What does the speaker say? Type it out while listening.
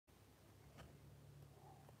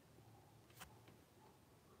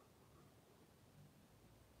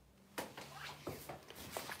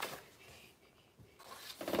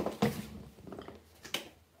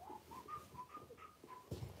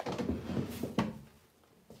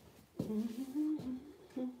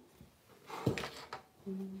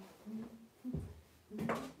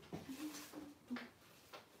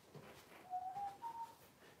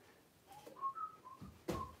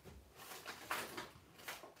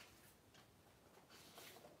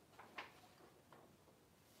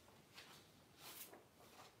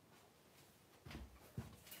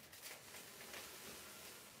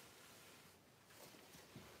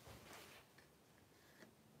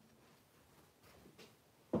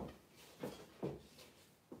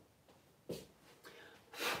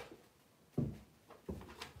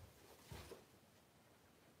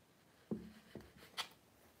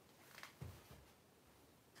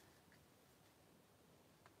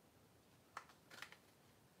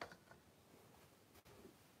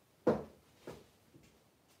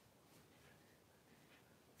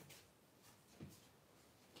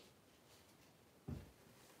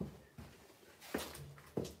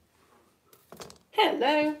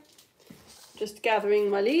Hello, just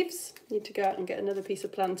gathering my leaves. Need to go out and get another piece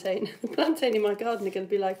of plantain. The plantain in my garden are going to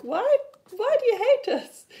be like, why do you hate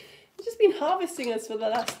us? You've just been harvesting us for the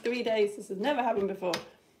last 3 days. This has never happened before.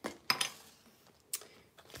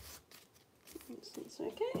 It's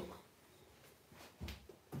okay.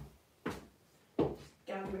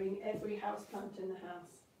 Gathering every house plant in the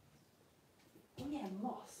house. Oh yeah,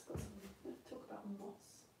 moss. Let's talk about moss.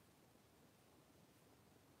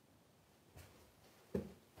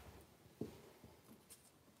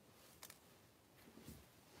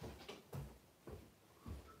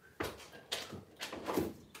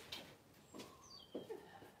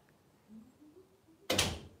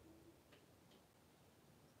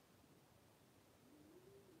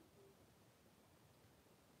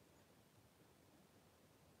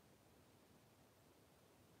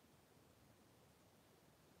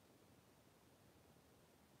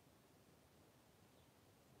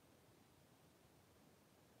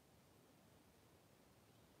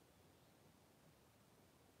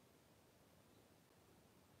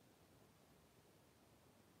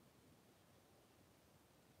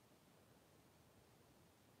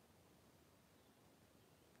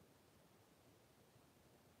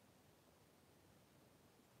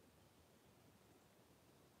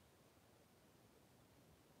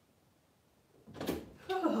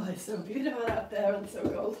 Oh, it's so beautiful out there and so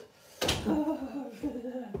cold.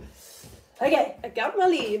 Okay, I got my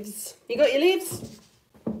leaves. You got your leaves?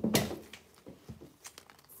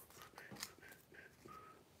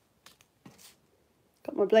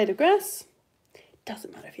 Got my blade of grass.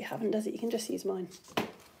 Doesn't matter if you haven't, does it? You can just use mine.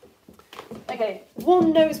 Okay,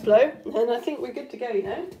 one nose blow, and I think we're good to go, you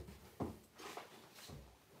know.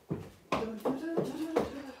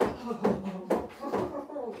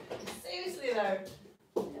 Seriously though.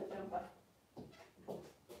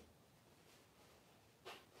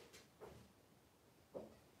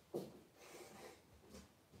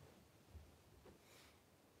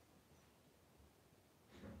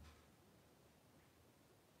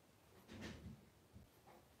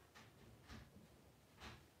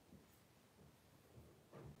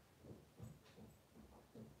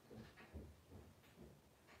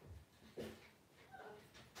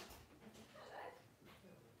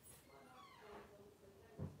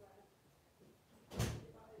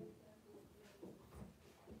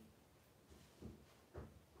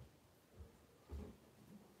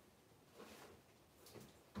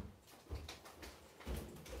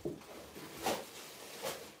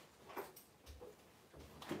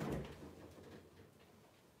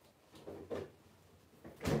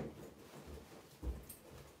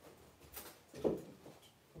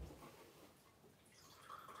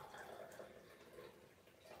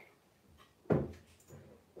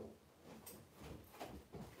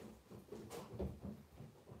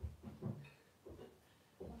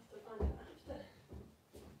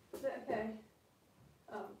 Okay.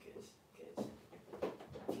 Oh, good.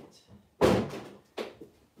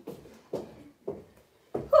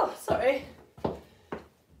 Oh, sorry.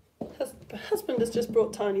 Husband has just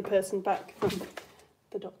brought tiny person back from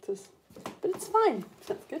the doctor's, but it's fine.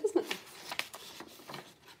 That's good, isn't it?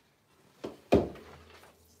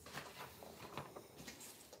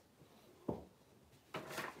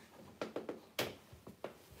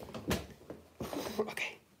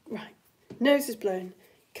 Okay, right. Nose is blown.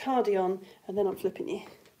 Cardi on, and then I'm flipping you.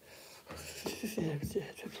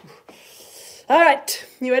 All right,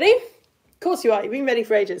 you ready? Of course you are. You've been ready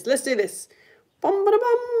for ages. Let's do this. Bum, ba, bum,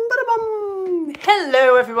 ba, bum.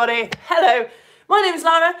 Hello, everybody. Hello. My name is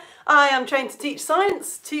Lara. I am trained to teach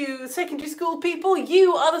science to secondary school people.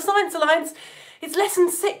 You are the Science Alliance. It's lesson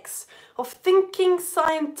 6 of thinking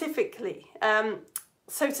scientifically.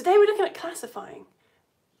 So today we're looking at classifying.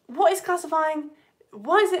 What is classifying?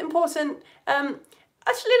 Why is it important?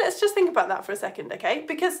 Actually, let's just think about that for a second, okay?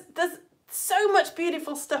 Because there's so much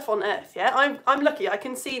beautiful stuff on Earth, yeah? I'm lucky. I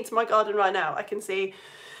can see into my garden right now. I can see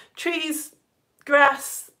trees,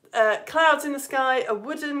 grass, clouds in the sky, a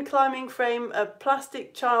wooden climbing frame, a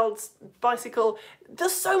plastic child's bicycle.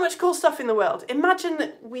 There's so much cool stuff in the world. Imagine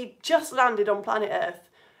that we just landed on planet Earth.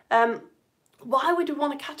 Why would we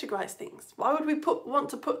want to categorise things? Why would we want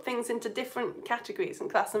to put things into different categories and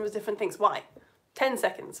class them as different things? Why? 10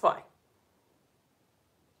 seconds, why?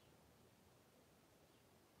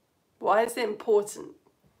 Why is it important?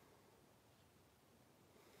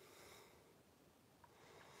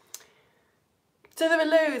 So there are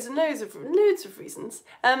loads and loads of reasons.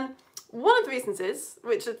 One of the reasons is,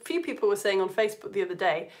 which a few people were saying on Facebook the other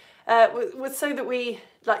day, was so that we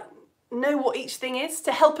know what each thing is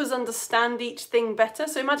to help us understand each thing better.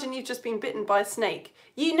 So imagine you've just been bitten by a snake.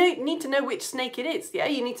 You need to know which snake it is, yeah?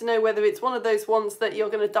 You need to know whether it's one of those ones that you're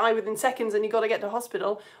going to die within seconds and you've got to get to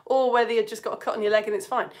hospital, or whether you've just got a cut on your leg and it's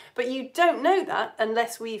fine. But you don't know that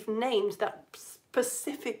unless we've named that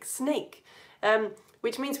specific snake,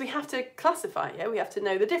 which means we have to classify, yeah? We have to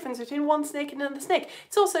know the difference between one snake and another snake.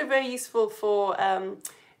 It's also very useful for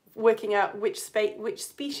working out which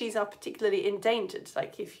species are particularly endangered.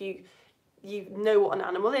 Like if you know what an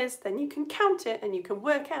animal is, then you can count it and you can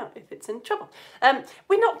work out if it's in trouble.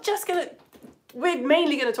 We're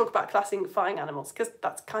mainly going to talk about classifying animals because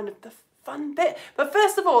that's kind of the fun bit. But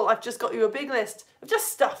first of all, I've just got you a big list of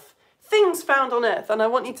just stuff, things found on Earth, and I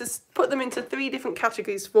want you to put them into 3 different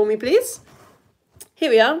categories for me, please. Here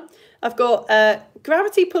we are. I've got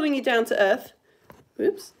gravity pulling you down to Earth.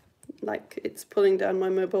 Oops, like it's pulling down my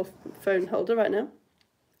mobile phone holder right now.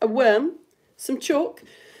 A worm, some chalk,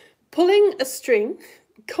 pulling a string,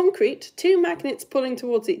 concrete, 2 magnets pulling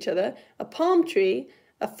towards each other, a palm tree,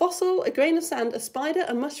 a fossil, a grain of sand, a spider,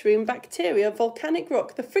 a mushroom, bacteria, volcanic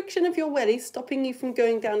rock, the friction of your welly stopping you from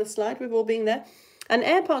going down a slide, we've all been there, and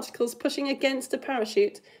air particles pushing against a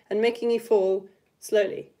parachute and making you fall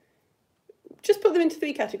slowly. Just put them into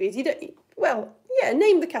 3 categories.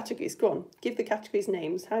 Name the categories. Go on, give the categories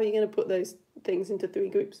names. How are you going to put those things into 3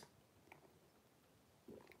 groups?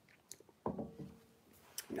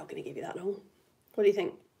 I'm not going to give you that long. What do you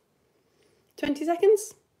think? 20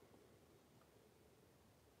 seconds?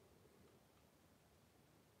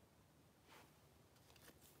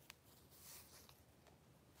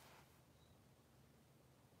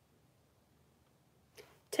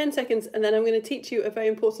 Ten seconds, and then I'm going to teach you a very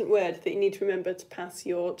important word that you need to remember to pass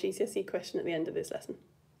your GCSE question at the end of this lesson.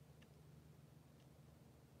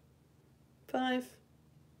 5,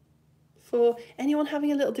 4, anyone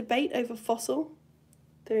having a little debate over fossil?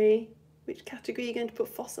 3, which category are you going to put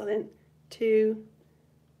fossil in? 2,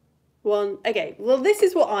 1. Okay, well, this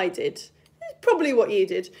is what I did. This is probably what you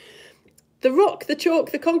did. The rock, the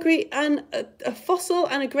chalk, the concrete, and a fossil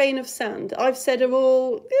and a grain of sand, I've said are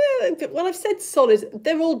all, I've said solids.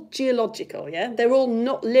 They're all geological, yeah? They're all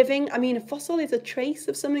not living. I mean, a fossil is a trace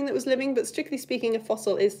of something that was living, but strictly speaking, a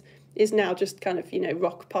fossil is now just kind of,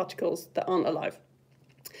 rock particles that aren't alive.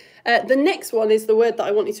 The next one is the word that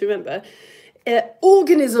I want you to remember.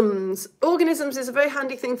 Organisms. Organisms is a very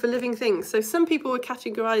handy thing for living things. So some people were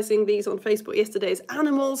categorising these on Facebook yesterday as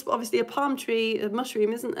animals, but obviously a palm tree, a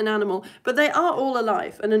mushroom isn't an animal, but they are all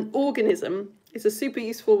alive. And an organism is a super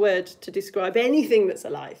useful word to describe anything that's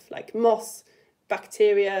alive, like moss,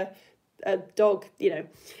 bacteria, a dog,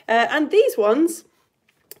 And these ones,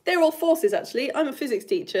 they're all forces, actually. I'm a physics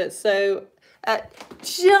teacher, so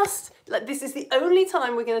this is the only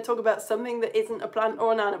time we're going to talk about something that isn't a plant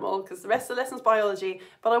or an animal, because the rest of the lesson's biology.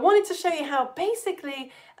 But I wanted to show you how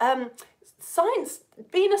basically science,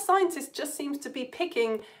 being a scientist, just seems to be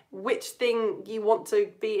picking which thing you want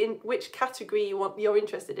to be in, which category you're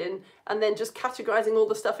interested in, and then just categorizing all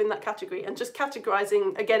the stuff in that category, and just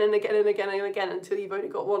categorizing again and again and again and again until you've only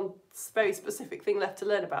got one very specific thing left to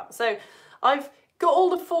learn about. So I've got all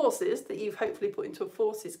the forces that you've hopefully put into a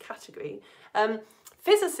forces category.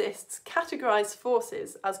 Physicists categorise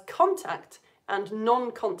forces as contact and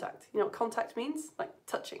non-contact. You know what contact means? Like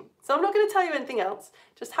touching. So I'm not going to tell you anything else.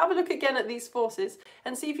 Just have a look again at these forces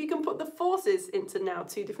and see if you can put the forces into now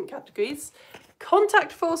 2 different categories.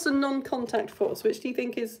 Contact force and non-contact force. Which do you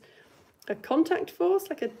think is a contact force,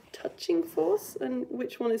 like a touching force? And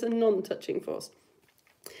which one is a non-touching force?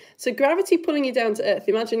 So gravity pulling you down to Earth.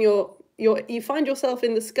 Imagine you find yourself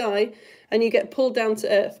in the sky and you get pulled down to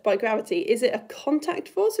Earth by gravity. Is it a contact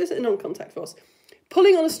force or is it a non-contact force?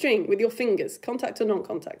 Pulling on a string with your fingers, contact or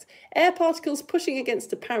non-contact. Air particles pushing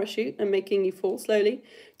against a parachute and making you fall slowly.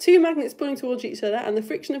 2 magnets pulling towards each other and the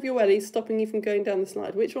friction of your welly stopping you from going down the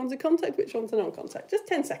slide. Which one's a contact, which one's a non-contact? Just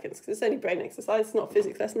 10 seconds, because it's only brain exercise, it's not a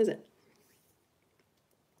physics lesson, is it?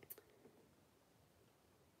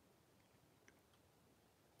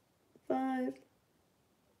 Five,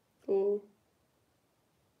 4,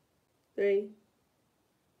 3,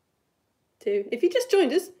 2. If you just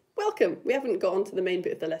joined us, welcome. We haven't got on to the main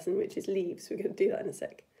bit of the lesson, which is leaves. We're going to do that in a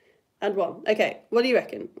sec. And 1. Okay, what do you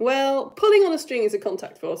reckon? Well, pulling on a string is a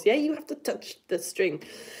contact force, yeah? You have to touch the string.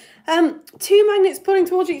 2 magnets pulling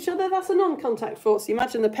towards each other, that's a non-contact force. You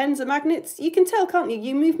imagine the pens are magnets. You can tell, can't you?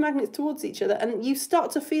 You move magnets towards each other and you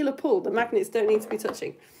start to feel a pull. The magnets don't need to be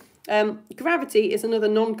touching. Gravity is another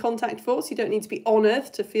non-contact force. You don't need to be on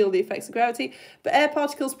Earth to feel the effects of gravity. But air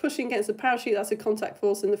particles pushing against a parachute, that's a contact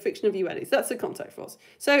force, and the friction of your wellies, that's a contact force.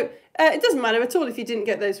 So it doesn't matter at all if you didn't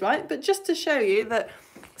get those right, but just to show you that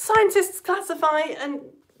scientists classify and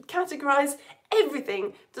categorise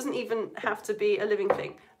everything. Doesn't even have to be a living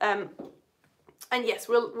thing. And yes,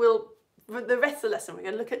 we'll for the rest of the lesson, we're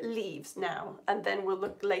going to look at leaves now, and then we'll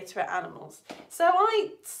look later at animals. So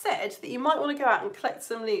I said that you might want to go out and collect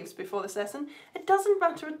some leaves before this lesson. It doesn't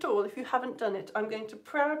matter at all if you haven't done it. I'm going to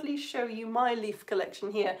proudly show you my leaf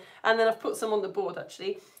collection here, and then I've put some on the board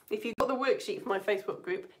actually. If you got the worksheet for my Facebook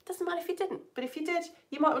group, it doesn't matter if you didn't, but if you did,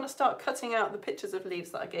 you might want to start cutting out the pictures of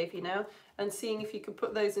leaves that I gave you now and seeing if you could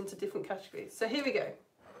put those into different categories. So here we go.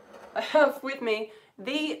 I have with me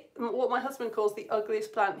what my husband calls the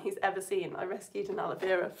ugliest plant he's ever seen. I rescued an aloe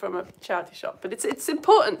vera from a charity shop, but it's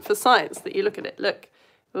important for science that you look at it. Look,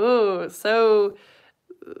 oh, so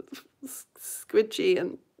squidgy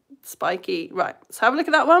and spiky. Right, let's have a look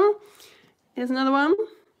at that one. Here's another one.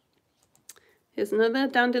 Here's another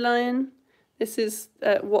dandelion. This is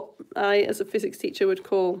what I, as a physics teacher, would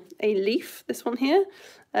call a leaf, this one here.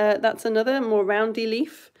 That's another more roundy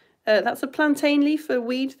leaf. That's a plantain leaf, a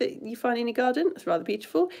weed that you find in your garden. It's rather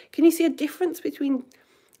beautiful. Can you see a difference between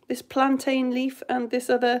this plantain leaf and this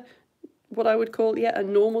other, what I would call, yeah, a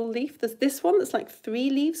normal leaf? There's this one that's like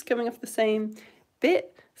 3 leaves coming off the same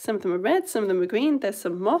bit. Some of them are red, some of them are green. There's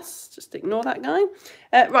some moss, just ignore that guy.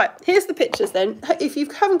 Right, here's the pictures then. If you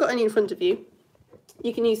haven't got any in front of you,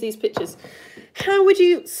 you can use these pictures. How would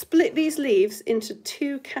you split these leaves into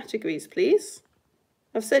 2 categories, please?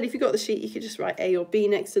 I've said if you've got the sheet, you could just write A or B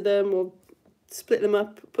next to them, or split them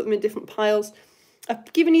up, put them in different piles.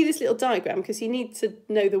 I've given you this little diagram because you need to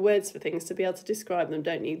know the words for things to be able to describe them,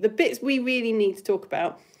 don't you? The bits we really need to talk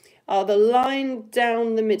about are the line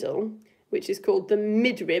down the middle, which is called the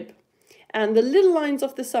midrib, and the little lines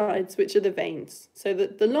off the sides, which are the veins. So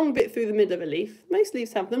the long bit through the middle of a leaf, most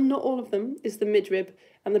leaves have them, not all of them, is the midrib,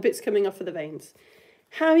 and the bits coming off are the veins.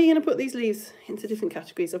 How are you going to put these leaves into different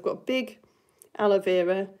categories? I've got big aloe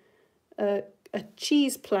vera, a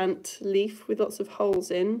cheese plant leaf with lots of holes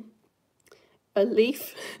in, a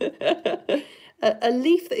leaf, a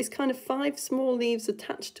leaf that is kind of 5 small leaves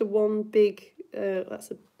attached to one big,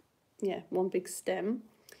 one big stem,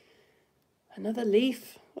 another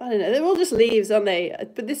leaf. I don't know, they're all just leaves, aren't they?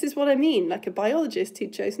 But this is what I mean, like a biologist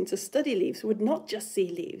who'd chosen to study leaves would not just see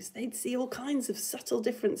leaves, they'd see all kinds of subtle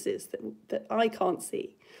differences that I can't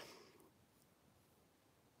see.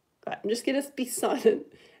 Right, I'm just going to be silent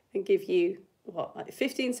and give you, like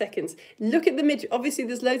 15 seconds. Look at the midrib. Obviously,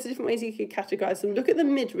 there's loads of different ways you could categorise them. Look at the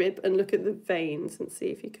midrib and look at the veins and see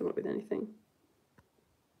if you come up with anything.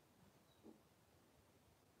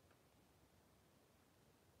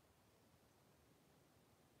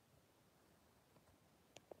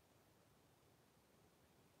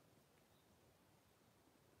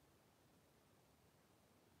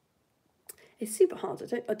 It's super hard.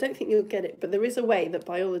 I don't think you'll get it, but there is a way that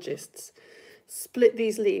biologists split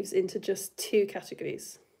these leaves into just 2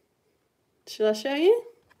 categories. Shall I show you?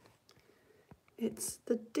 It's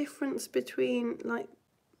the difference between like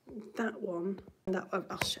that one and that one.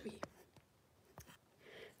 I'll show you.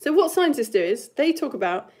 So what scientists do is they talk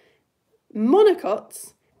about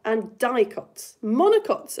monocots and dicots.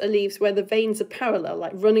 Monocots are leaves where the veins are parallel,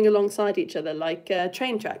 like running alongside each other, like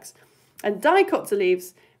train tracks. And dicots are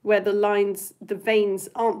leaves where the veins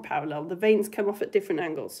aren't parallel. The veins come off at different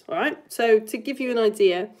angles, all right? So to give you an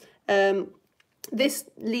idea, this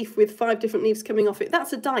leaf with 5 different leaves coming off it,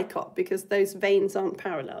 that's a dicot because those veins aren't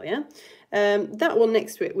parallel, yeah? That one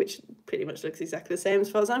next to it, which pretty much looks exactly the same as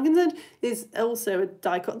far as I'm concerned, is also a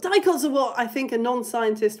dicot. Dicots are what I think a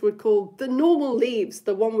non-scientist would call the normal leaves,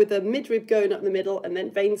 the one with a midrib going up the middle and then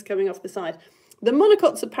veins coming off the side. The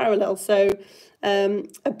monocots are parallel, so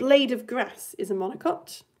a blade of grass is a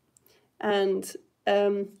monocot, and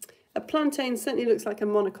a plantain certainly looks like a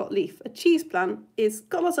monocot leaf. A cheese plant is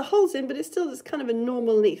got lots of holes in, but it's still just kind of a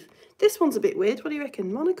normal leaf. This one's a bit weird. What do you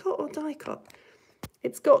reckon, monocot or dicot?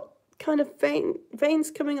 It's got kind of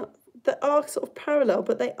veins coming up that are sort of parallel,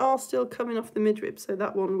 but they are still coming off the midrib, so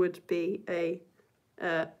that one would be a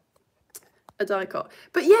dicot.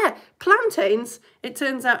 But yeah, plantains, it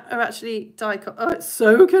turns out, are actually dicot. Oh, it's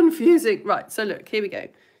so confusing. Right, so look, here we go.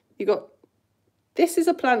 You got, this is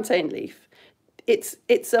a plantain leaf. It's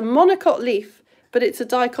a monocot leaf, but it's a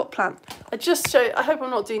dicot plant. I hope I'm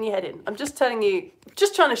not doing your head in. I'm just telling you,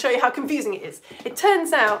 just trying to show you how confusing it is. It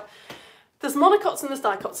turns out there's monocots and there's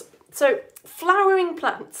dicots. So flowering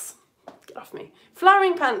plants, get off me.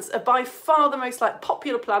 Flowering plants are by far the most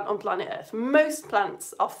popular plant on planet Earth. Most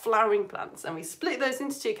plants are flowering plants, and we split those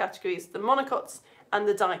into 2 categories, the monocots and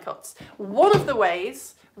the dicots. One of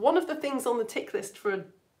the things on the tick list for a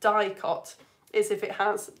dicot is if it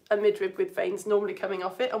has a midrib with veins normally coming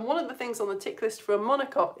off it. And one of the things on the tick list for a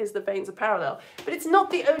monocot is the veins are parallel. But it's not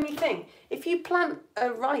the only thing. If you plant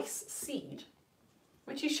a rice seed,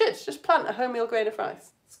 which you should, just plant a wholemeal grain of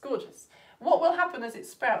rice. It's gorgeous. What will happen as it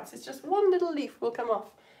sprouts is just one little leaf will come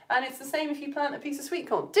off. And it's the same if you plant a piece of sweet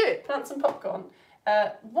corn. Do it, plant some popcorn.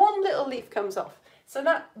 One little leaf comes off. So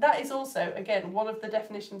that is also, again, one of the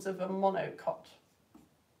definitions of a monocot.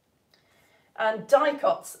 And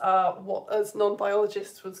dicots are what us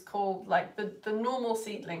non-biologists would call like the normal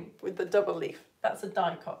seedling with the double leaf. That's a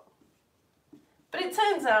dicot. But it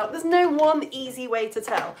turns out there's no one easy way to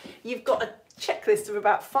tell. You've got a checklist of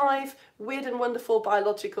about 5 weird and wonderful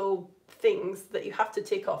biological things that you have to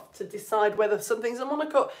tick off to decide whether something's a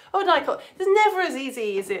monocot or a dicot. It's never as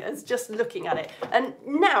easy, is it, as just looking at it. And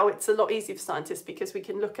now it's a lot easier for scientists because we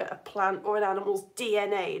can look at a plant or an animal's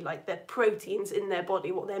DNA, like their proteins in their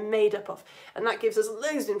body, what they're made up of. And that gives us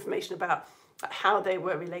loads of information about how they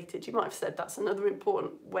were related. You might have said that's another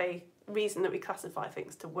important reason that we classify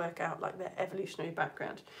things, to work out like their evolutionary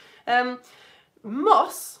background.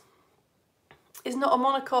 Moss is not a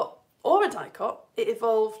monocot or a dicot. It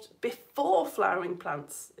evolved before flowering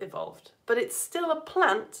plants evolved, but it's still a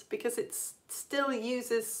plant because it still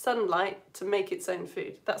uses sunlight to make its own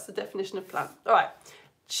food. That's the definition of plant. All right,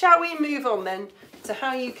 shall we move on then to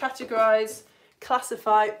how you categorise,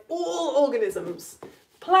 classify all organisms,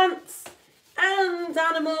 plants and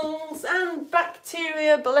animals and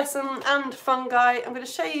bacteria, bless them, and fungi. I'm going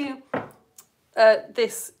to show you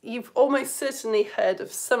this. You've almost certainly heard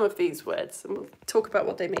of some of these words, and we'll talk about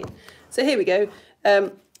what they mean. So here we go.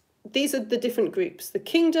 These are the different groups: the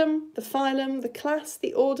kingdom, the phylum, the class,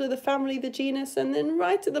 the order, the family, the genus, and then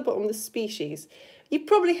right at the bottom, the species. You've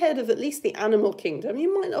probably heard of at least the animal kingdom.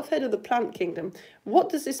 You might not have heard of the plant kingdom. What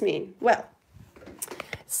does this mean? Well,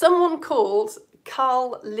 someone called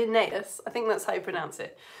Carl Linnaeus, I think that's how you pronounce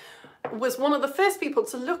it, was one of the first people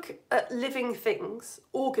to look at living things,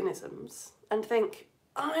 organisms, and think,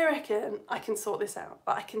 I reckon I can sort this out.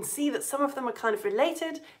 But I can see that some of them are kind of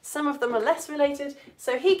related, some of them are less related.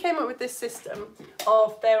 So he came up with this system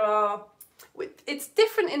of it's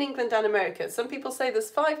different in England and America. Some people say there's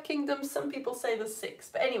 5 kingdoms, some people say there's 6.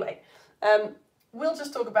 But anyway, we'll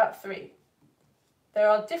just talk about 3. There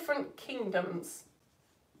are different kingdoms,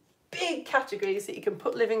 big categories that you can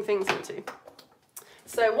put living things into.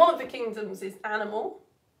 So one of the kingdoms is animal,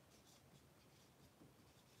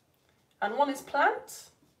 and one is plant,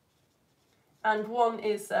 and one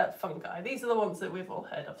is fungi. These are the ones that we've all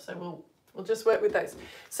heard of, so we'll just work with those.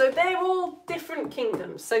 So they're all different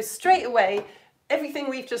kingdoms. So straight away, everything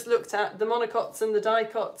we've just looked at, the monocots and the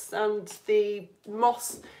dicots and the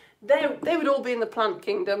moss, they would all be in the plant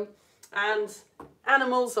kingdom, and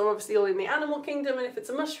animals are obviously all in the animal kingdom, and if it's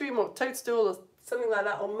a mushroom or toadstool or something like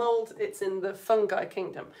that, or mould, it's in the fungi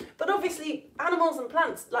kingdom. But obviously animals and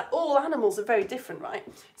plants, like all animals, are very different, right?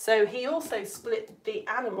 So he also split the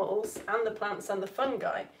animals and the plants and the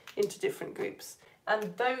fungi into different groups,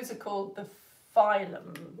 and those are called the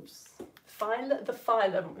phylums. The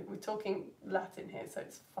phylum, we're talking Latin here, so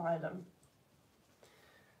it's phylum.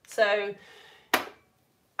 So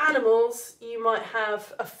animals, you might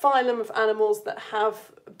have a phylum of animals that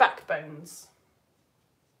have backbones.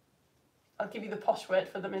 I'll give you the posh word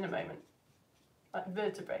for them in a moment, like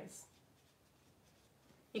vertebrates.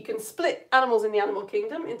 You can split animals in the animal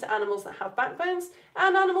kingdom into animals that have backbones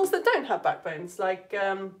and animals that don't have backbones, like,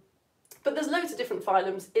 but there's loads of different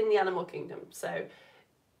phylums in the animal kingdom. So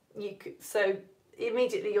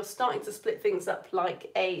immediately you're starting to split things up, like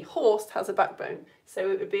a horse has a backbone. So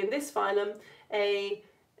it would be in this phylum. A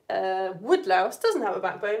woodlouse doesn't have a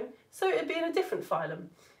backbone, so it would be in a different phylum.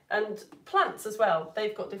 And plants as well,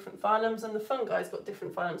 they've got different phylums, and the fungi's got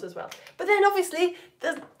different phylums as well. But then obviously,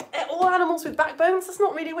 there's all animals with backbones, that's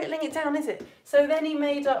not really whittling it down, is it? So then he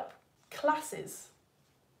made up classes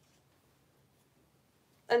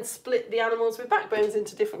and split the animals with backbones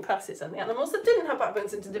into different classes, and the animals that didn't have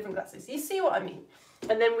backbones into different classes. You see what I mean?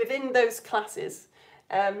 And then within those classes,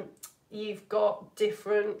 you've got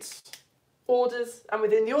different orders, and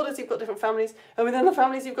within the orders you've got different families, and within the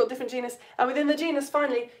families you've got different genus, and within the genus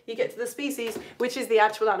finally you get to the species, which is the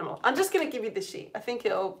actual animal. I'm just going to give you this sheet. I think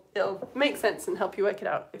it'll make sense and help you work it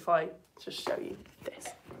out if I just show you this.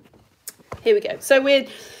 Here we go. So we're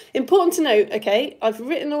important to note, okay, I've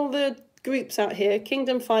written all the groups out here: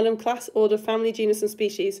 kingdom, phylum, class, order, family, genus, and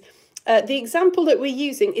species. The example that we're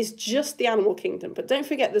using is just the animal kingdom, but don't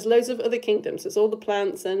forget there's loads of other kingdoms. There's all the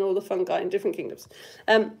plants and all the fungi in different kingdoms.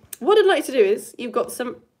 What I'd like to do is, you've got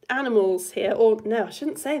some animals here, or no, I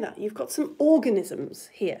shouldn't say that. You've got some organisms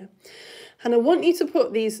here. And I want you to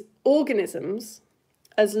put these organisms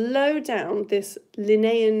as low down this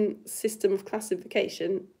Linnaean system of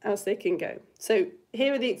classification as they can go. So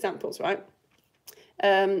here are the examples, right?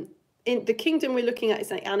 In the kingdom we're looking at is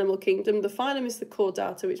the animal kingdom. The phylum is the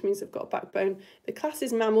chordata, which means they've got a backbone. The class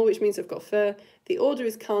is mammal, which means they've got fur. The order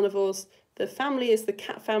is carnivores. The family is the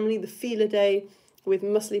cat family, the Felidae, with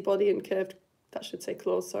muscly body and curved, that should say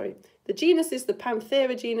claws, sorry. The genus is the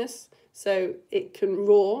Panthera genus, so it can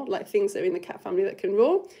roar, like things that are in the cat family that can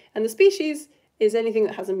roar. And the species is anything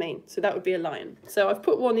that has a mane, so that would be a lion. So I've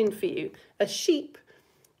put one in for you. A sheep,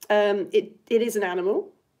 it is an animal,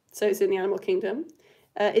 so it's in the animal kingdom.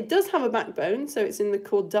 It does have a backbone, so it's in the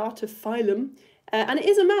Chordata phylum, and it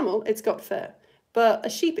is a mammal, it's got fur. But a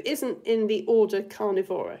sheep isn't in the order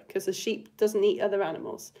Carnivora, because a sheep doesn't eat other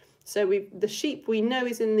animals. So the sheep we know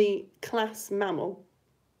is in the class mammal,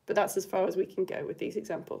 but that's as far as we can go with these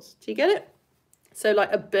examples. Do you get it? So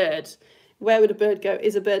like a bird, where would a bird go?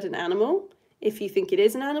 Is a bird an animal? If you think it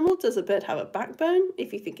is an animal, does a bird have a backbone?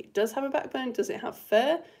 If you think it does have a backbone, does it have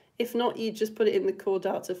fur? If not, you just put it in the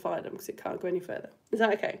Chordata phylum because it can't go any further. Is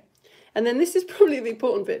that okay? And then this is probably the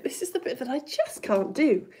important bit. This is the bit that I just can't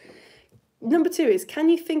do. Number 2 is, can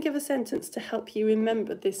you think of a sentence to help you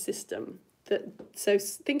remember this system? So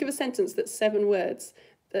think of a sentence that's 7 words,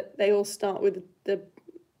 that they all start with the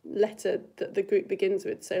letter that the group begins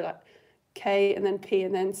with. So like K and then P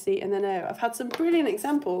and then C and then O. I've had some brilliant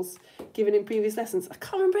examples given in previous lessons. I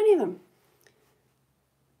can't remember any of them.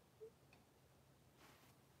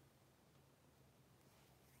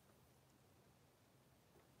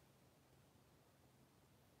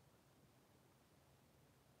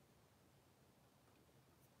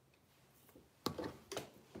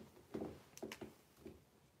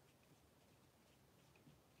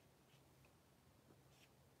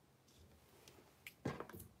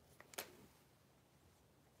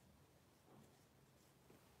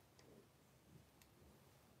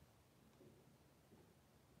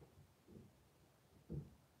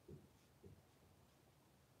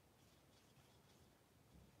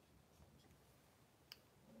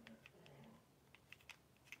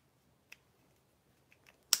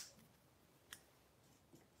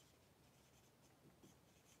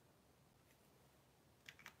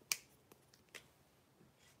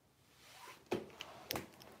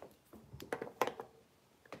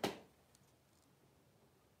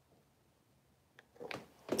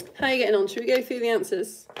 How are you getting on? Should we go through the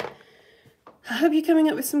answers? I hope you're coming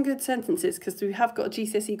up with some good sentences because we have got a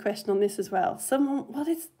GCSE question on this as well. What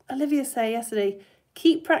did Olivia say yesterday?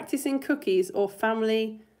 Keep practicing cookies or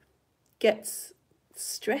family gets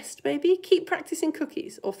stressed, maybe? Keep practicing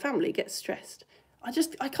cookies or family gets stressed.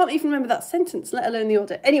 I can't even remember that sentence, let alone the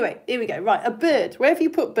order. Anyway, here we go. Right, a bird. Where have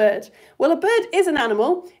you put bird? Well, a bird is an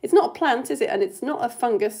animal. It's not a plant, is it? And it's not a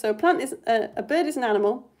fungus. So a bird is an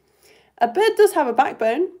animal. A bird does have a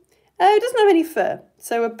backbone. It doesn't have any fur.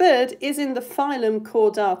 So a bird is in the phylum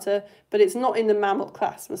Chordata, but it's not in the mammal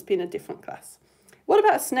class. Must be in a different class. What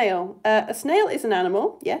about a snail? A snail is an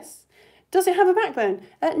animal, yes. Does it have a backbone?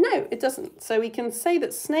 No, it doesn't. So we can say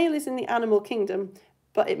that snail is in the animal kingdom,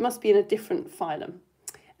 but it must be in a different phylum.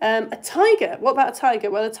 A tiger. What about a tiger?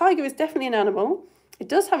 Well, a tiger is definitely an animal. It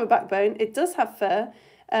does have a backbone. It does have fur.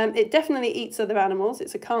 It definitely eats other animals.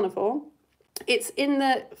 It's a carnivore. It's in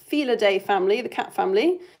the Felidae family, the cat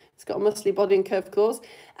family. It's got a muscly body and curved claws.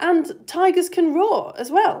 And tigers can roar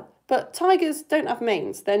as well. But tigers don't have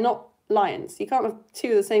manes. They're not lions. You can't have 2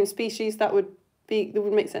 of the same species. That wouldn't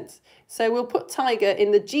make sense. So we'll put tiger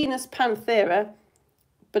in the genus Panthera,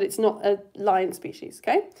 but it's not a lion species,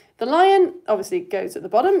 okay? The lion obviously goes at the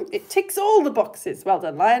bottom. It ticks all the boxes. Well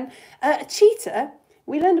done, lion. A cheetah,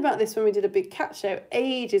 we learned about this when we did a big cat show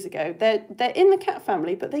ages ago. They're in the cat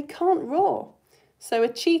family, but they can't roar. So a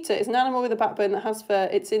cheetah is an animal with a backbone that has fur.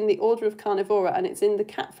 It's in the order of Carnivora, and it's in the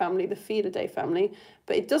cat family, the Felidae family.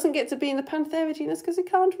 But it doesn't get to be in the Panthera genus because it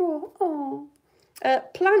can't roar. Oh.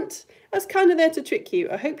 Plant, that's kind of there to trick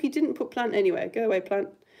you. I hope you didn't put plant anywhere. Go away, plant.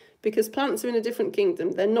 Because plants are in a different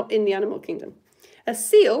kingdom. They're not in the animal kingdom. A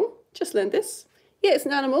seal, just learned this. Yeah, it's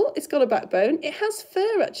an animal. It's got a backbone. It has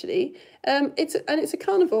fur, actually. It's a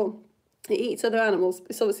carnivore. It eats other animals.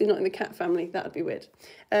 It's obviously not in the cat family. That would be weird.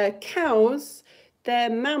 Cows,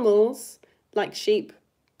 they're mammals, like sheep,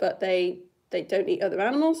 but they don't eat other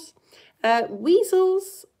animals.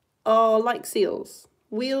 Weasels are like seals.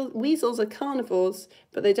 Weasels are carnivores,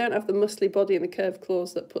 but they don't have the muscly body and the curved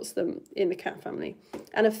claws that puts them in the cat family.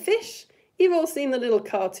 And a fish, you've all seen the little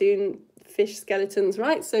cartoon fish skeletons,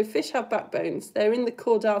 right? So fish have backbones. They're in the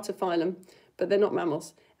Chordata phylum, but they're not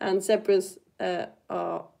mammals. And zebras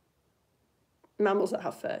are mammals that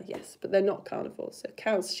have fur, yes, but they're not carnivores. So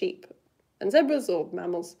cows, sheep, and zebras, or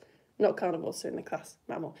mammals, not carnivore, so in the class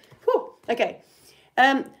mammal. Whew, okay.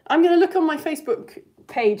 I'm going to look on my Facebook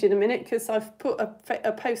page in a minute because I've put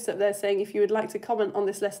a post up there saying if you would like to comment on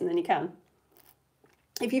this lesson, then you can.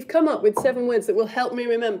 If you've come up with 7 words that will help me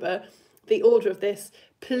remember the order of this,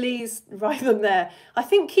 please write them there. I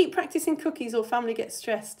think keep practicing cookies or family gets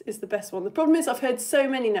stressed is the best one. The problem is I've heard so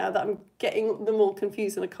many now that I'm getting them all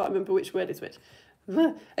confused and I can't remember which word is which.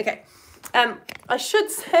 Okay. I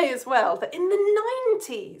should say as well that in the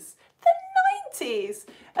 90s,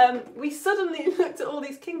 we suddenly looked at all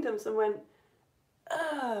these kingdoms and went,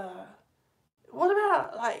 what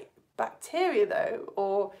about like bacteria though,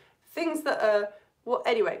 or things that are, well,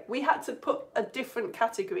 anyway, we had to put a different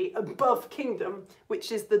category above kingdom,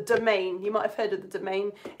 which is the domain. You might have heard of the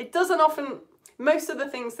domain. It doesn't often, most of the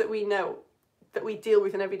things that we know that we deal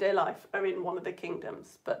with in everyday life are in one of the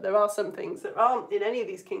kingdoms, but there are some things that aren't in any of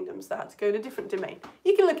these kingdoms that had to go in a different domain.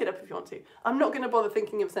 You can look it up if you want to. I'm not going to bother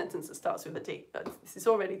thinking of a sentence that starts with a D. This is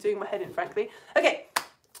already doing my head in, frankly. Okay,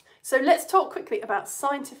 so let's talk quickly about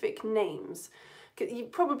scientific names. You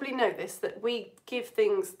probably know this, that we give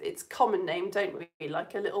things its common name, don't we?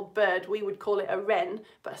 Like a little bird, we would call it a wren,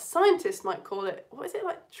 but a scientist might call it, what is it,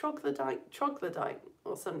 like troglodyte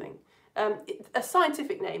or something? A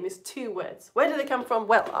scientific name is 2 words. Where do they come from?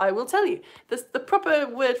 Well, I will tell you. The proper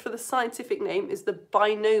word for the scientific name is the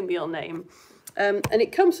binomial name. And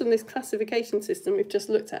it comes from this classification system we've just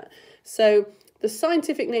looked at. So the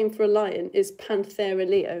scientific name for a lion is Panthera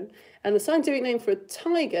leo, and the scientific name for a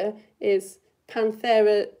tiger is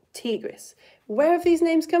Panthera tigris. Where have these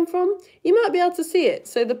names come from? You might be able to see it.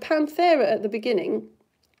 So the Panthera at the beginning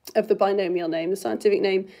of the binomial name, the scientific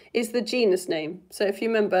name, is the genus name. So if you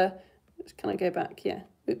remember, can I go back? Yeah.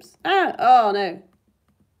 Oops. Oh no.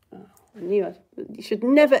 Oh, I knew you should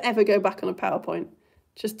never ever go back on a PowerPoint.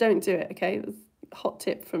 Just don't do it, okay? That's a hot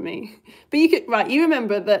tip from me. But you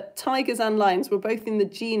remember that tigers and lions were both in the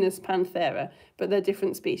genus Panthera, but they're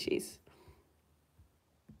different species.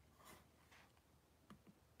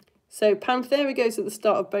 So Panthera goes at the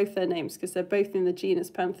start of both their names because they're both in the genus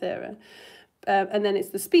Panthera. And then it's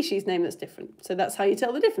the species name that's different. So that's how you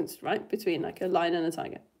tell the difference, right, between like a lion and a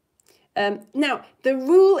tiger. Now, the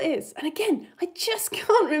rule is, and again, I just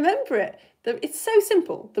can't remember it. It's so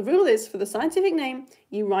simple. The rule is for the scientific name,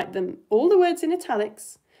 you write them all the words in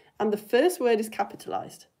italics and the first word is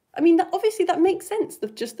capitalized. I mean, obviously that makes sense.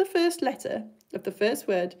 Just the first letter of the first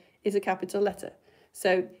word is a capital letter.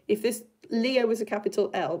 So if this Leo was a capital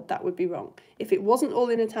L, that would be wrong. If it wasn't all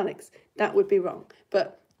in italics, that would be wrong.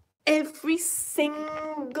 But every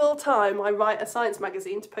single time I write a science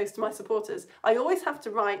magazine to post to my supporters, I always have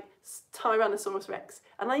to write Tyrannosaurus Rex.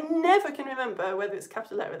 And I never can remember whether it's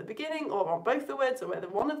capital letter at the beginning or on both the words or whether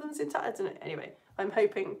one of them's in italics. I don't know. Anyway, I'm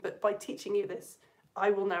hoping that by teaching you this,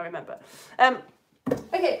 I will now remember.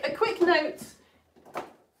 Okay, a quick note.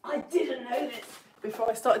 I didn't know this before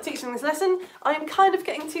I started teaching this lesson. I'm kind of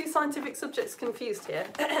getting 2 scientific subjects confused here.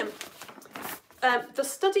 The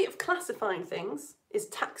study of classifying things is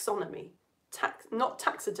taxonomy, not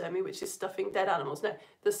taxidermy, which is stuffing dead animals. No,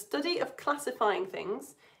 the study of classifying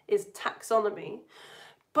things is taxonomy,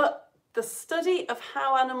 but the study of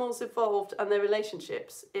how animals evolved and their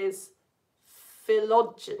relationships is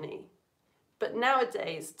phylogeny. But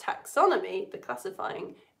nowadays, taxonomy, the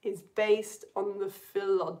classifying, is based on the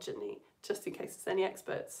phylogeny. Just in case there's any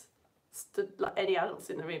experts, like any adults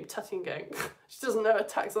in the room, tutting going, she doesn't know a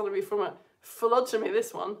taxonomy from a phylogeny,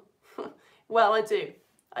 this one. Well, I do.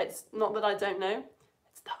 It's not that I don't know,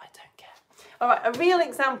 it's that I don't care. All right, a real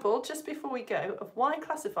example, just before we go, of why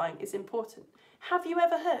classifying is important. Have you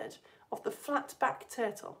ever heard of the flat-back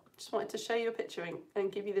turtle? Just wanted to show you a picture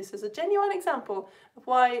and give you this as a genuine example of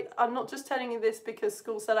why I'm not just telling you this because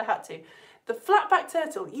school said I had to. The flat-back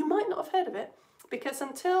turtle, you might not have heard of it, because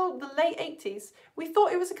until the late 80s, we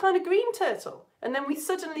thought it was a kind of green turtle. And then we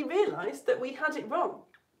suddenly realised that we had it wrong.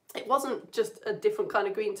 It wasn't just a different kind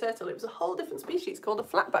of green turtle, it was a whole different species called a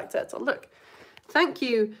flatback turtle. Look, thank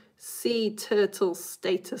you,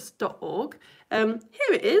 seaturtlestatus.org.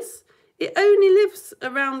 Here it is. It only lives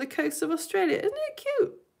around the coast of Australia. Isn't it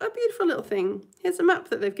cute? A beautiful little thing. Here's a map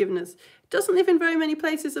that they've given us. It doesn't live in very many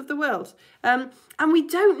places of the world. And we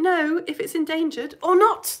don't know if it's endangered or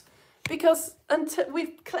not. Because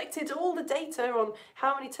we've collected all the data on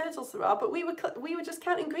how many turtles there are, but we were just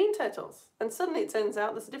counting green turtles. And suddenly it turns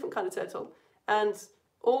out there's a different kind of turtle. And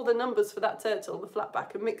all the numbers for that turtle, the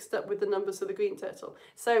flatback, are mixed up with the numbers for the green turtle.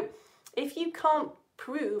 So if you can't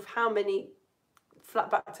prove how many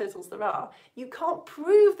flatback turtles there are, you can't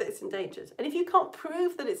prove that it's endangered. And if you can't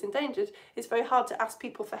prove that it's endangered, it's very hard to ask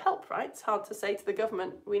people for help, right? It's hard to say to the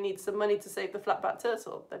government, we need some money to save the flatback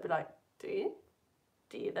turtle. They'd be like, do you?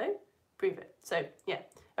 Do you though? prove it. So yeah,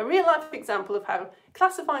 a real life example of how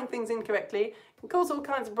classifying things incorrectly can cause all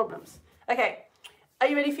kinds of problems. Okay, are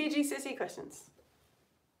you ready for your GCSE questions?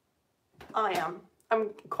 I am.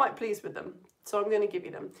 I'm quite pleased with them, so I'm going to give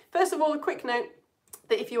you them. First of all, a quick note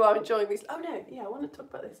that if you are enjoying these... Oh no, yeah, I want to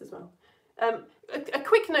talk about this as well. A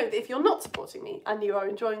quick note that if you're not supporting me and you are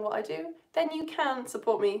enjoying what I do, then you can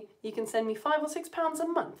support me. You can send me £5 or £6 a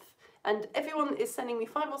month. And everyone is sending me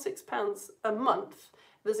 £5 or £6 a month.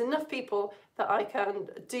 There's enough people that I can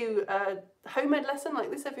do a home ed lesson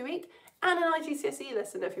like this every week, and an IGCSE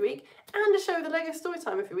lesson every week, and a show the Lego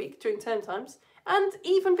Storytime every week during term times, and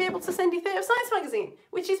even be able to send you Theatre of Science magazine,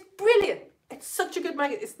 which is brilliant. It's such a good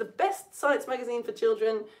magazine. It's the best science magazine for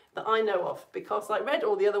children that I know of, because I read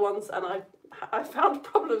all the other ones and I found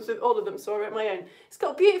problems with all of them, so I wrote my own. It's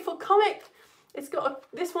got a beautiful comic. It's got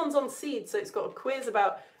this one's on seeds, so it's got a quiz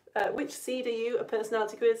about which seed are you, a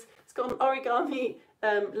personality quiz. It's got an origami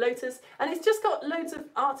lotus, and it's just got loads of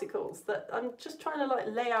articles that I'm just trying to like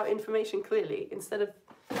lay out information clearly instead of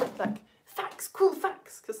like facts, cool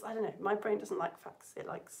facts, because I don't know, my brain doesn't like facts, it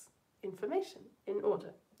likes information in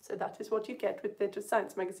order. So that is what you get with Theatre of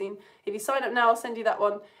Science magazine. If you sign up now, I'll send you that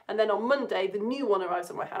one, and then on Monday the new one arrives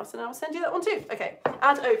at my house and I'll send you that one too. Okay,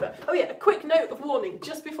 add over. Oh yeah, a quick note of warning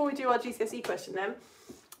just before we do our GCSE question then.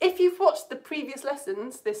 If you've watched the previous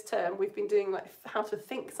lessons this term, we've been doing like how to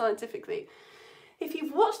think scientifically. If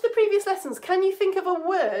you've watched the previous lessons, can you think of a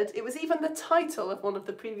word, it was even the title of one of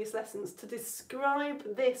the previous lessons, to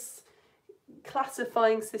describe this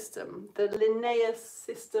classifying system, the Linnaeus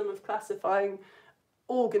system of classifying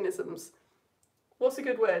organisms? What's a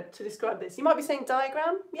good word to describe this? You might be saying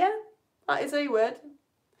diagram, yeah? That is a word.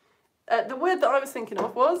 The word that I was thinking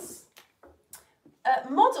of was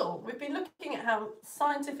model. We've been looking at how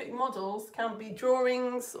scientific models can be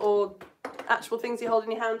drawings or actual things you hold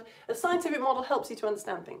in your hand. A scientific model helps you to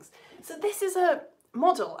understand things. So this is a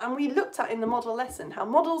model, and we looked at in the model lesson how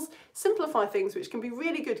models simplify things, which can be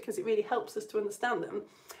really good because it really helps us to understand them,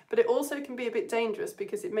 but it also can be a bit dangerous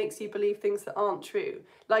because it makes you believe things that aren't true.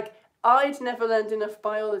 Like, I'd never learned enough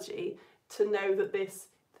biology to know that this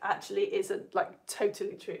actually isn't like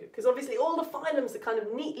totally true, because obviously all the phylums are kind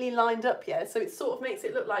of neatly lined up here, so it sort of makes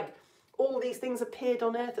it look like all these things appeared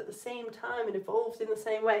on Earth at the same time and evolved in the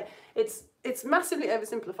same way. It's massively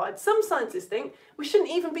oversimplified. Some scientists think we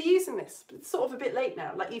shouldn't even be using this, but it's sort of a bit late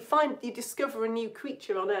now. Like, you discover a new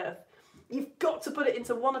creature on Earth, you've got to put it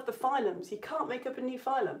into one of the phylums. You can't make up a new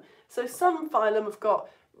phylum. So some phylum have got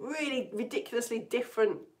really ridiculously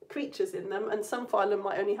different creatures in them, and some phylum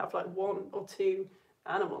might only have like 1 or 2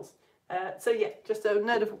 animals. So yeah, just a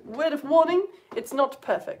word of warning, it's not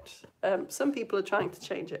perfect. Some people are trying to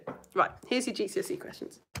change it. Right, here's your GCSE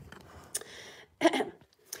questions.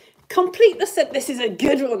 Complete the sentence. This is a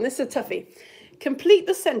good one, this is a toughie. Complete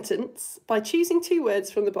the sentence by choosing 2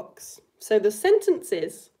 words from the box. So the sentence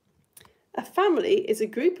is, a family is a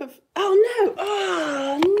group of... Oh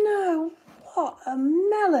no, what a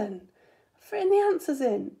melon. I've written the answers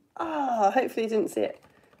in. Hopefully you didn't see it.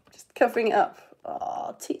 Just covering it up.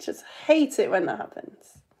 Teachers hate it when that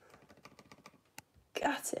happens.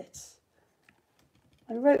 Got it.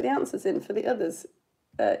 I wrote the answers in for the others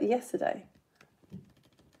yesterday.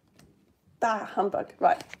 Humbug.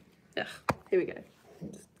 Right. Ugh, here we go.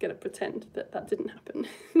 Just going to pretend that that didn't happen.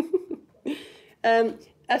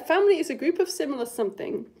 A family is a group of similar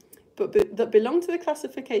something, but that belong to the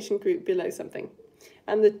classification group below something.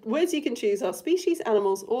 And the words you can choose are species,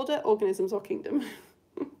 animals, order, organisms, or kingdom.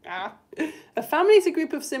 A family is a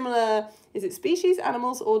group of similar, is it species,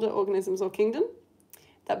 animals, order, organisms, or kingdom?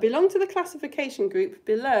 That belong to the classification group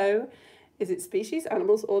below, is it species,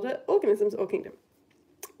 animals, order, organisms, or kingdom?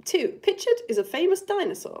 2. Pictured is a famous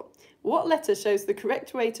dinosaur. What letter shows the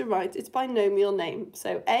correct way to write its binomial name?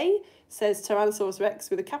 So A says Tyrannosaurus Rex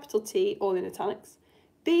with a capital T, all in italics.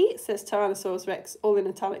 B says Tyrannosaurus Rex, all in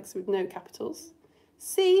italics with no capitals.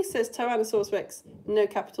 C says Tyrannosaurus Rex, no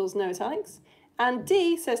capitals, no italics. And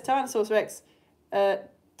D says Tyrannosaurus Rex,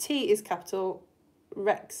 T is capital,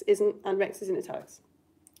 Rex isn't, and Rex is in italics.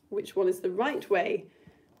 Which one is the right way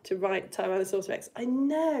to write Tyrannosaurus Rex? I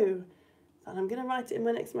know, and I'm going to write it in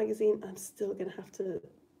my next magazine. I'm still going to have to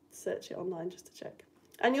search it online just to check.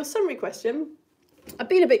 And your summary question, I've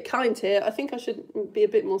been a bit kind here. I think I should be a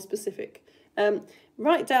bit more specific.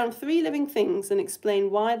 Write down 3 living things and explain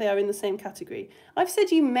why they are in the same category. I've said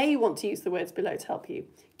you may want to use the words below to help you.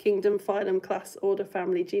 Kingdom, phylum, class, order,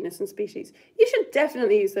 family, genus, and species. You should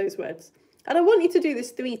definitely use those words. And I want you to do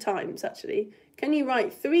this 3 times, actually. Can you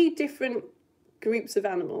write 3 different groups of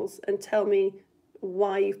animals and tell me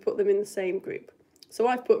why you've put them in the same group? So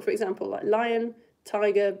I've put, for example, like lion,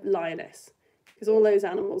 tiger, lioness. because all those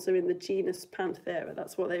animals are in the genus Panthera.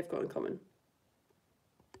 That's what they've got in common.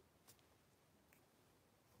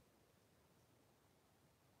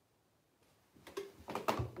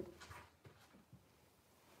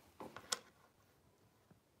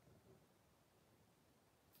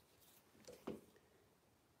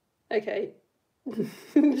 Okay, should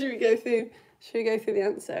we go through the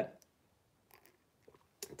answer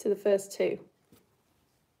to the first two?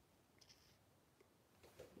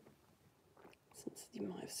 Since you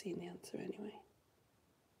might have seen the answer anyway.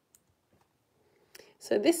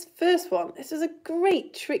 So this first one, this was a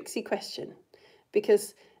great tricksy question,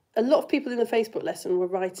 because a lot of people in the Facebook lesson were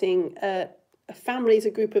writing a family is a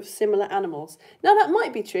group of similar animals. Now that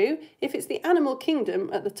might be true. If it's the animal kingdom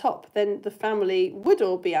at the top, then the family would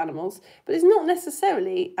all be animals, but it's not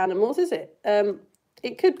necessarily animals, is it?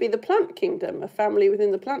 It could be the plant kingdom, a family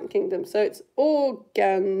within the plant kingdom. So it's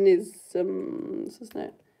organisms, isn't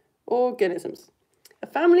it? Organisms. A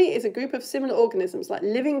family is a group of similar organisms, like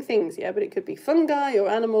living things, yeah, but it could be fungi or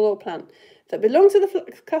animal or plant that belong to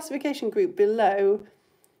the classification group below.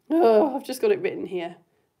 Oh, I've just got it written here.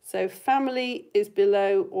 So family is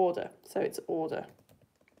below order, so it's order.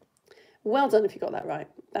 Well done if you got that right.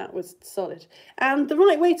 That was solid. And the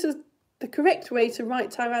correct way to write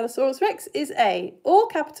Tyrannosaurus Rex is A, all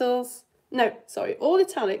capitals, all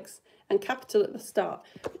italics and capital at the start.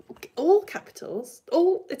 All capitals,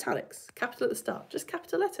 all italics, capital at the start, just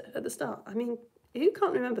capital letter at the start. I mean, who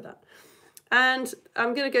can't remember that? And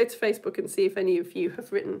I'm going to go to Facebook and see if any of you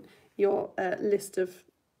have written your list of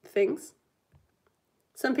things.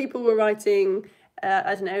 Some people were writing,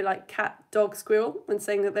 I don't know, like cat, dog, squirrel, and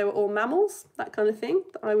saying that they were all mammals, that kind of thing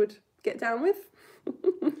that I would get down with.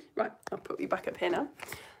 Right, I'll put you back up here now.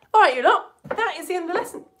 All right, you lot, that is the end of the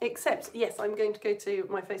lesson. Except, yes, I'm going to go to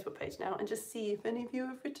my Facebook page now and just see if any of you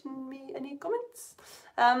have written me any comments.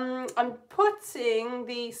 I'm putting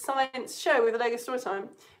the science show with the Lego Storytime,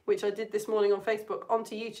 which I did this morning on Facebook,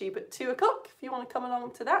 onto YouTube at 2 o'clock. If you want to come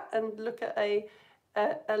along to that and look at a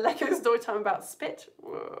Lego Storytime about spit.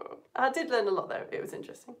 I did learn a lot though, it was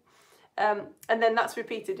interesting. And then that's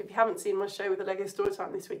repeated if you haven't seen my show with the Lego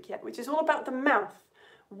Storytime this week yet, which is all about the mouth.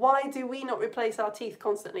 Why do we not replace our teeth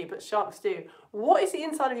constantly, but sharks do? What is the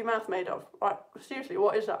inside of your mouth made of? Right, seriously,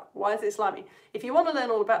 what is that? Why is it slimy? If you want to learn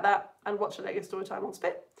all about that and watch a Lego Storytime on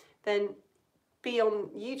spit, then be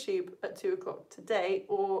on YouTube at 2 o'clock today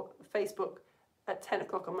or Facebook at 10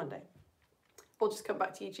 o'clock on Monday. Or just come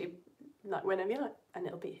back to YouTube like whenever you like, and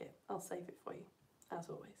it'll be here. I'll save it for you, as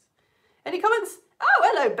always. Any comments? Oh,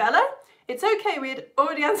 hello, Bella. It's okay, we'd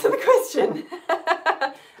already answered the question.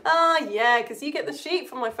 Ah, yeah, because you get the sheet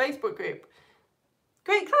from my Facebook group.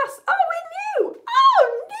 Great class. Oh, we're new.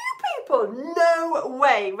 Oh, new people. No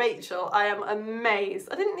way, Rachel. I am amazed.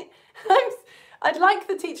 I'd like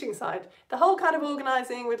the teaching side. The whole kind of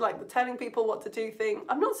organising with like the telling people what to do thing,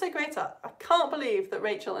 I'm not so great at. I can't believe that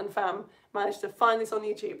Rachel and Fam managed to find this on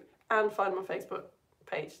YouTube and find my Facebook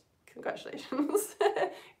page. Congratulations.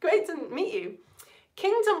 Great to meet you.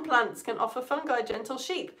 Kingdom plants can offer fungi gentle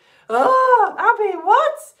sheep. Oh, Abby,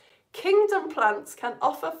 what? Kingdom plants can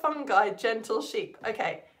offer fungi gentle sheep.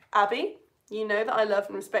 Okay, Abby, you know that I love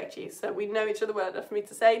and respect you, so we know each other well enough for me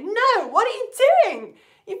to say, no, what are you doing?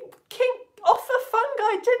 You offer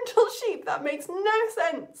fungi gentle sheep. That makes no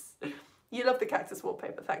sense. You love the cactus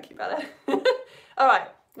wallpaper. Thank you, Bella. All right,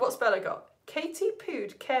 what's Bella got? Katie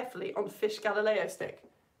pooed carefully on fish Galileo stick.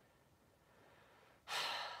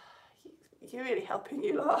 You're really helping,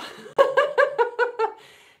 you lot.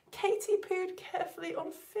 Katie pooed carefully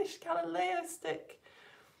on fish Galileo stick.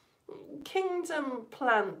 Kingdom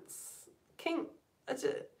plants. Katie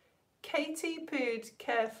pooed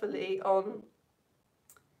carefully on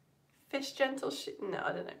fish gentle sheep. No,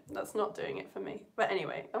 I don't know. That's not doing it for me. But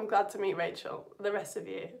anyway, I'm glad to meet Rachel. The rest of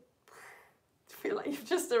you, I feel like you've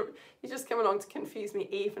just come along to confuse me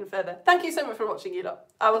even further. Thank you so much for watching, you lot.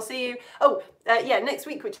 I will see you, yeah, next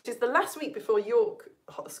week, which is the last week before York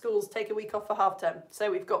schools take a week off for half term. So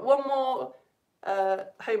we've got one more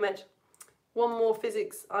home ed, one more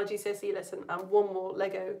physics RGCSE lesson, and one more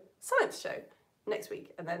Lego science show next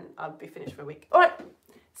week, and then I'll be finished for a week. All right,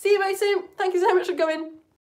 see you very soon. Thank you so much for coming.